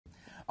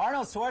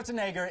Arnold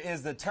Schwarzenegger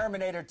is the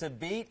Terminator to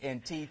beat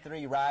in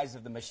T3 Rise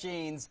of the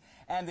Machines,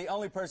 and the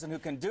only person who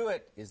can do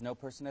it is no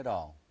person at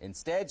all.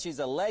 Instead, she's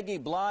a leggy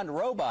blonde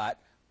robot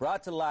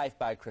brought to life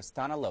by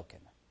Kristanna Loken.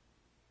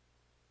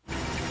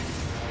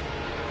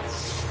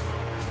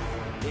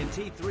 In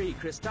T3,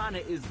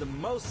 Kristanna is the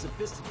most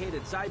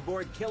sophisticated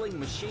cyborg killing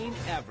machine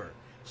ever.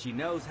 She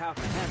knows how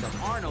to handle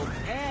Arnold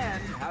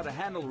and how to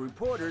handle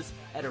reporters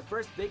at her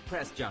first big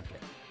press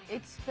junket.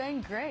 It's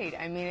been great.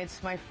 I mean,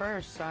 it's my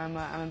first, so I'm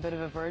a bit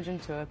of a virgin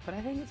to it, but I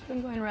think it's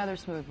been going rather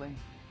smoothly.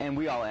 And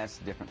we all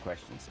ask different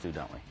questions, too,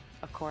 don't we?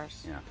 Of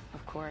course. Yeah.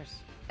 Of course.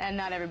 And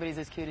not everybody's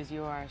as cute as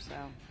you are, so...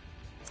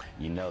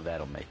 You know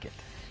that'll make it.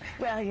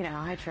 Well, you know,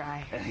 I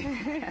try.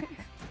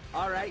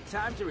 All right,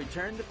 time to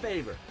return the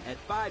favor. At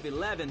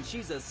 5'11",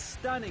 she's a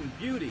stunning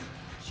beauty.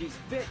 She's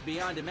fit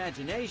beyond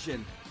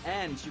imagination,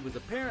 and she was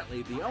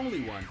apparently the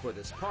only one for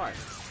this part.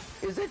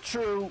 Is it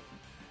true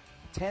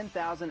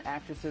 10,000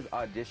 actresses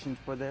auditioned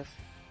for this?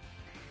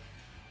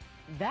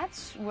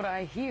 That's what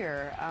I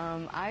hear.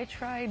 I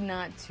tried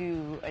not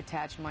to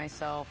attach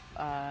myself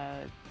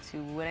to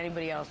what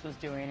anybody else was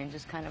doing and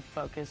just kind of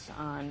focus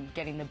on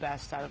getting the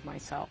best out of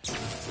myself. She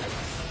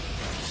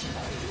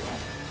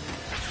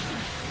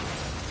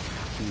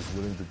was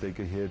willing to take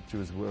a hit. She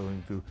was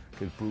willing to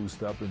get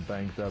bruised up and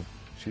banged up.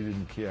 She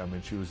didn't care. I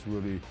mean, she was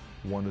really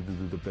wanted to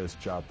do the best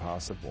job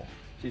possible.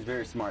 She's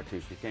very smart, too.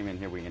 She came in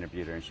here, we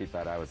interviewed her, and she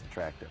thought I was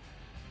attractive.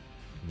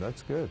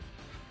 That's good.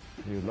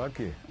 You're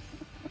lucky.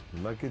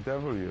 Lucky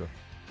devil, you.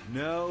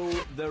 No,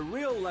 the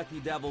real lucky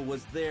devil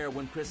was there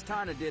when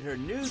Kristanna did her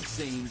nude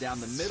scene down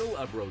the middle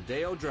of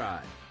Rodeo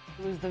Drive.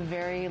 It was the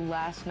very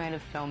last night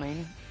of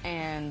filming,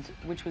 and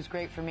which was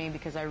great for me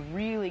because I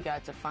really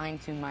got to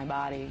fine-tune my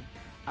body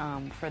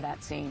for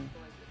that scene.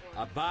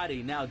 A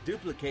body now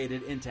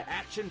duplicated into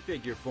action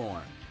figure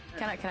form.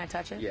 Can I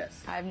touch it?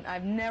 Yes.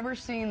 I've never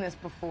seen this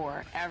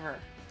before, ever.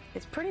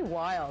 It's pretty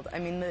wild. I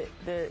mean,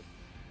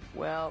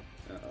 well,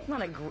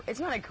 it's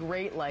not a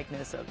great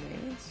likeness of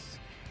me.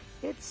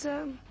 It's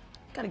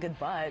got a good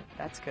butt.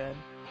 That's good.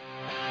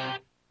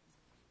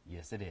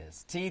 Yes, it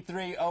is.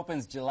 T3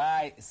 opens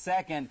July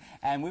 2nd,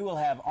 and we will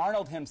have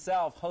Arnold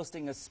himself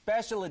hosting a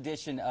special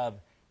edition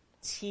of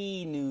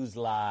T-News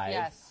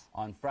Live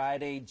on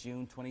Friday,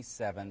 June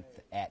 27th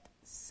at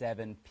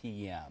 7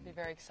 p.m. It'll be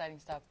very exciting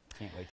stuff. Can't wait.